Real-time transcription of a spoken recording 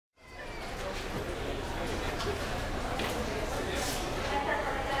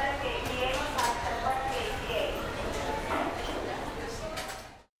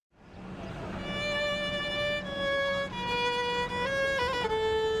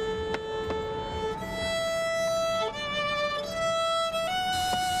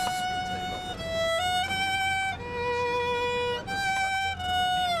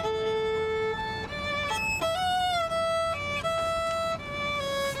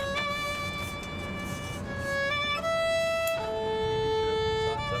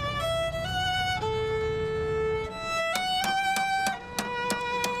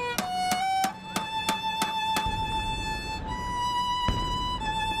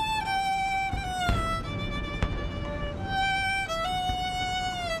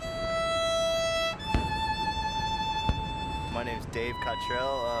My name is Dave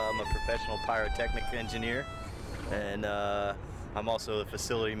Cottrell. I'm a professional pyrotechnic engineer, and I'm also the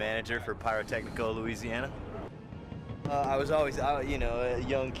facility manager for Pyrotecnico, Louisiana. I was always, you know, a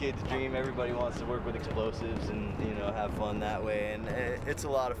young kid's dream. Everybody wants to work with explosives and, you know, have fun that way. And it's a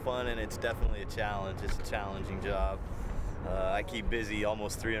lot of fun, and it's definitely a challenge. It's a challenging job. I keep busy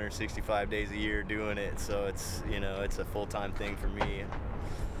almost 365 days a year doing it, so it's, you know, it's a full-time thing for me.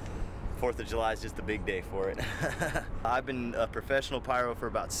 4th of July is just a big day for it. I've been a professional pyro for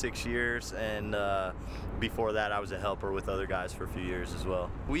about 6 years, and before that I was a helper with other guys for a few years as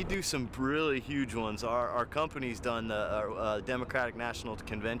well. We do some really huge ones. Our company's done the Democratic National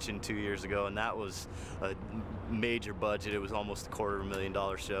Convention 2 years ago, and that was a major budget. It was almost a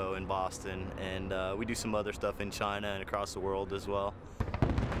 $250,000 show in Boston, and we do some other stuff in China and across the world as well.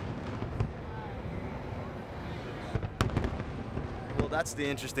 That's the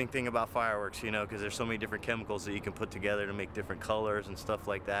interesting thing about fireworks, you know, because there's so many different chemicals that you can put together to make different colors and stuff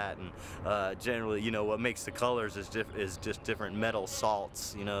like that. And generally, you know, what makes the colors is just different metal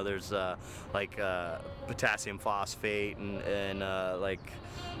salts. You know, there's like potassium phosphate and like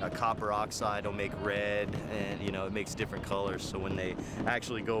a copper oxide will make red, and you know, it makes different colors. So when they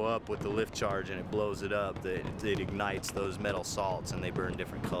actually go up with the lift charge and it blows it up, it ignites those metal salts and they burn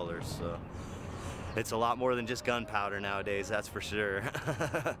different colors. So it's a lot more than just gunpowder nowadays, that's for sure.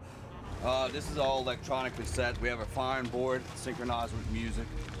 This is all electronically set. We have a firing board synchronized with music.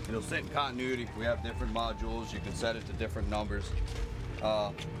 It'll sit in continuity. We have different modules. You can set it to different numbers.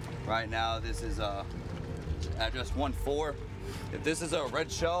 Right now, this is address 1-4. If this is a red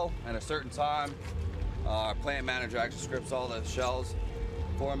shell at a certain time, our plant manager actually scripts all the shells.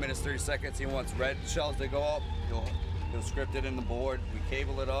 4 minutes, 30 seconds. He wants red shells to go up. He'll script it in the board. We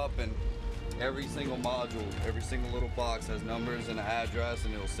cable it up, and every single module, every single little box has numbers and an address,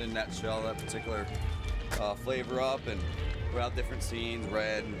 and it'll send that shell, that particular flavor up, and put out different scenes,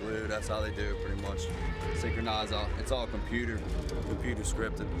 red and blue. That's how they do it, pretty much. Synchronize all. It's all computer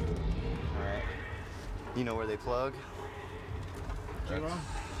scripted. All right. You know where they plug? Zero?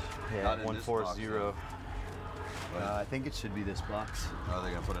 Yeah, 140. I think it should be this box. Oh,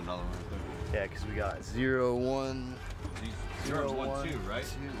 they're gonna put another one right there. Yeah, because we got 0, 1. 0, 1, 2, right?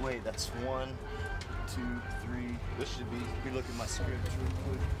 2, wait, that's 1, 2, 3. This should be. If you look at my script real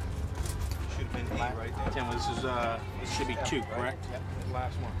quick. Should have been 8 right there. Tim, this should be 2, correct? Yep, the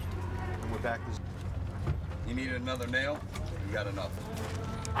last one. And we're back this. You need another nail? You got enough.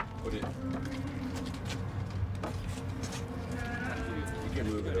 Put it. You can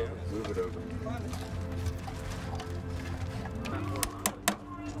move it over. Move it over.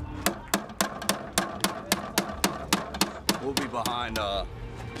 We'll be behind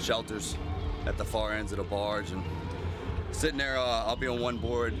shelters at the far ends of the barge, and sitting there, I'll be on one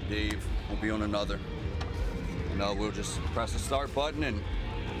board, Dave will be on another. And we'll just press the start button, and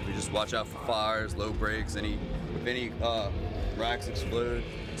we just watch out for fires, low breaks, if any racks explode.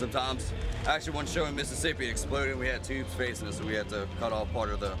 Sometimes, actually one show in Mississippi it exploded, and we had tubes facing us, so we had to cut off part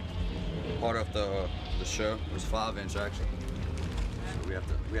of the show. It was 5-inch actually. So we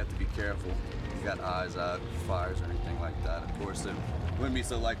have to be careful. You got eyes out, fires or anything like that. Of course, it wouldn't be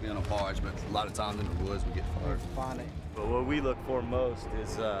so likely on a barge, but a lot of times in the woods we get fired. But what we look for most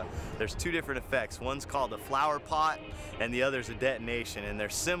is there's 2 different effects. One's called a flower pot, and the other's a detonation, and they're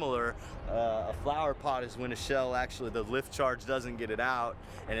similar. A flower pot is when a shell actually, the lift charge doesn't get it out,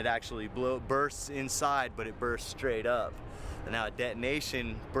 and it actually bursts inside, but it bursts straight up. And now a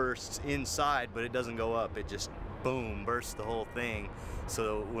detonation bursts inside, but it doesn't go up. It just boom, bursts the whole thing.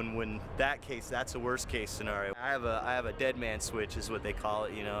 So when that case, that's a worst case scenario. I have a dead man switch is what they call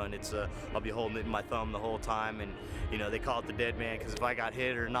it, you know, and it's I'll be holding it in my thumb the whole time, and you know, they call it the dead man because if I got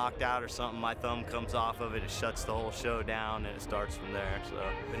hit or knocked out or something, my thumb comes off of it, it shuts the whole show down, and it starts from there. So,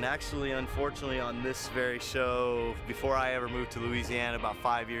 and actually, unfortunately, on this very show, before I ever moved to Louisiana about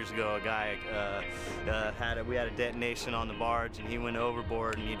 5 years ago, a guy we had a detonation on the barge, and he went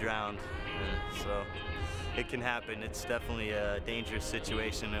overboard and he drowned. So it can happen. It's definitely a dangerous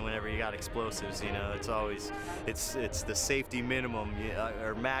situation, and whenever you got explosives, you know, it's always it's the safety minimum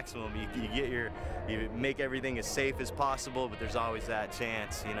or maximum. You make everything as safe as possible, but there's always that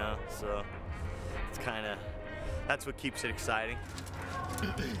chance, you know. So it's that's what keeps it exciting. Did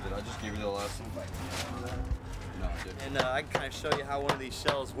I just give you the lesson? No, I didn't. And I can kind of show you how one of these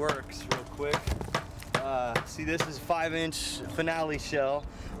shells works real quick. See, this is a 5-inch finale shell.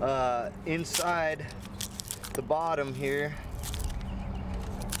 Inside the bottom here,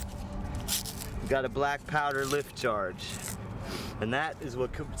 we've got a black powder lift charge, and that is what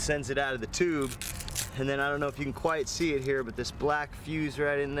sends it out of the tube And then I don't know if you can quite see it here, but this black fuse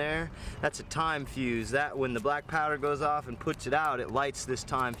right in there, that's a time fuse. That when the black powder goes off and puts it out, it lights this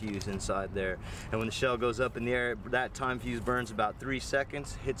time fuse inside there. And when the shell goes up in the air, that time fuse burns about 3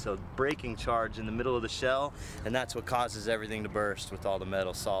 seconds, hits a braking charge in the middle of the shell, and that's what causes everything to burst with all the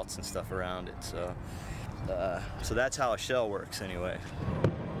metal salts and stuff around it. So that's how a shell works anyway.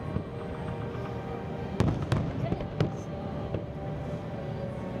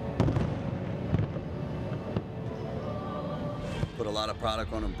 Put a lot of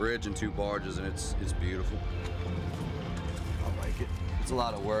product on a bridge and 2 barges, and it's beautiful. I like it. It's a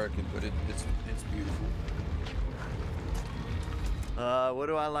lot of work, but it's beautiful. What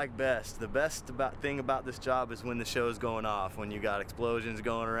do I like best? The best thing about this job is when the show's going off, when you got explosions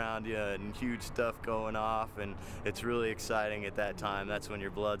going around you and huge stuff going off, and it's really exciting at that time. That's when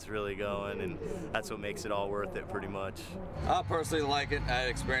your blood's really going, and that's what makes it all worth it pretty much. I personally like it. I had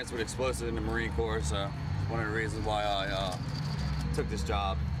experience with explosives in the Marine Corps, so one of the reasons why I took this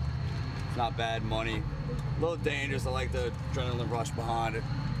job. It's not bad money, a little dangerous. I like the adrenaline rush behind it.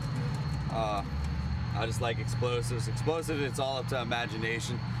 I just like explosives. Explosives, it's all up to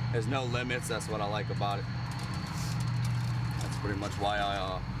imagination. There's no limits. That's what I like about it. That's pretty much why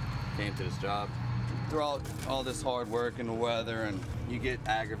I came to this job. Throughout all this hard work in the weather, and you get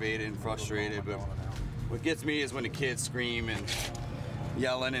aggravated and frustrated, but what gets me is when the kids scream and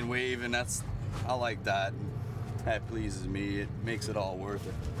yelling and waving. I like that. That pleases me. It makes it all worth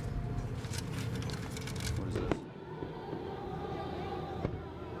it.